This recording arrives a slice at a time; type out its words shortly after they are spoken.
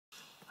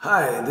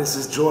Hi, this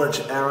is George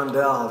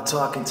Arundel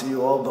talking to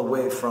you all the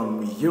way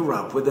from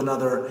Europe with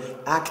another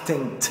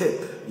acting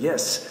tip.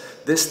 Yes,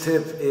 this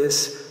tip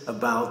is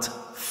about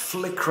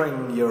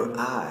flickering your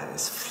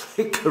eyes,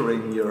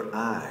 flickering your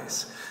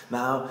eyes.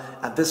 Now,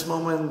 at this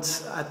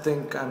moment, I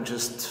think I'm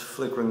just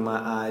flickering my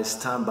eyes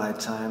time by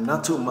time,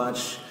 not too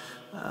much,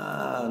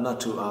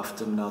 not too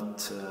often,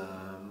 not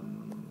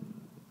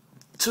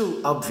too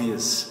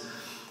obvious,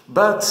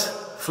 but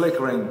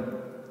flickering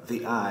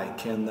the eye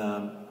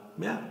can,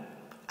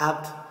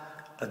 add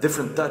a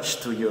different touch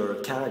to your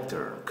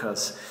character,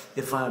 because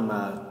if I'm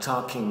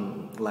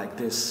talking like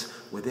this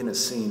within a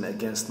scene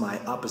against my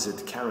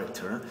opposite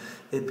character,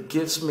 it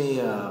gives me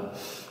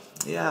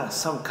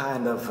some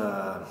kind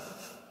of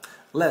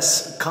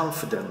less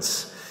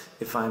confidence.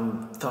 If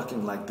I'm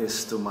talking like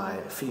this to my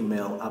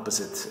female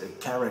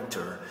opposite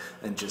character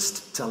and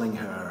just telling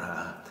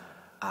her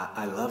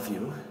I love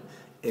you,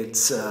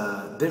 it's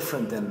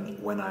different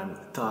than when I'm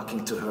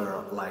talking to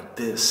her like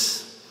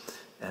this.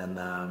 And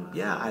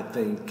I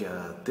think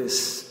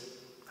this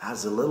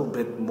has a little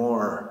bit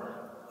more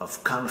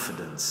of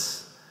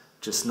confidence,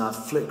 just not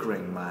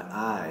flickering my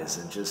eyes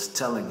and just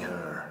telling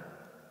her,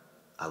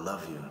 I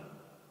love you.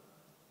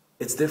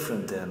 It's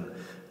different than,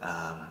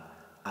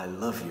 I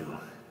love you.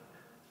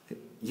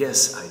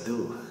 Yes, I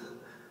do.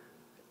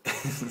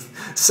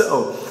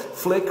 So,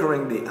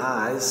 flickering the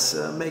eyes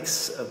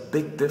makes a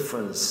big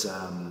difference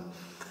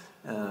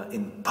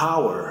in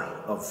power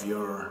of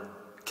your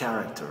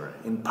character,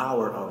 in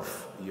power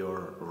of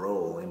your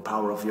role, in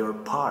power of your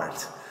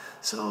part.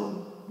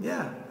 So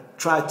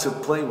try to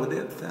play with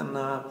it and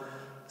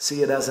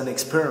see it as an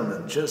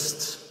experiment.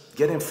 Just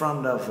get in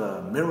front of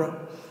a mirror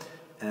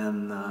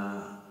and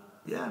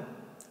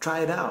try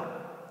it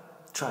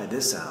out. Try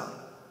this out.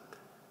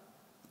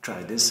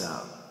 Try this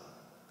out.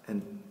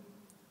 And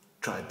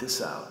try this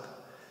out.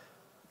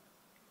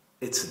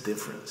 It's a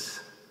difference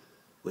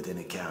within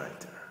a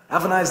character.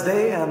 Have a nice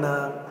day and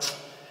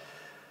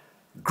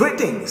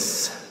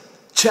greetings.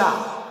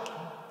 Ciao.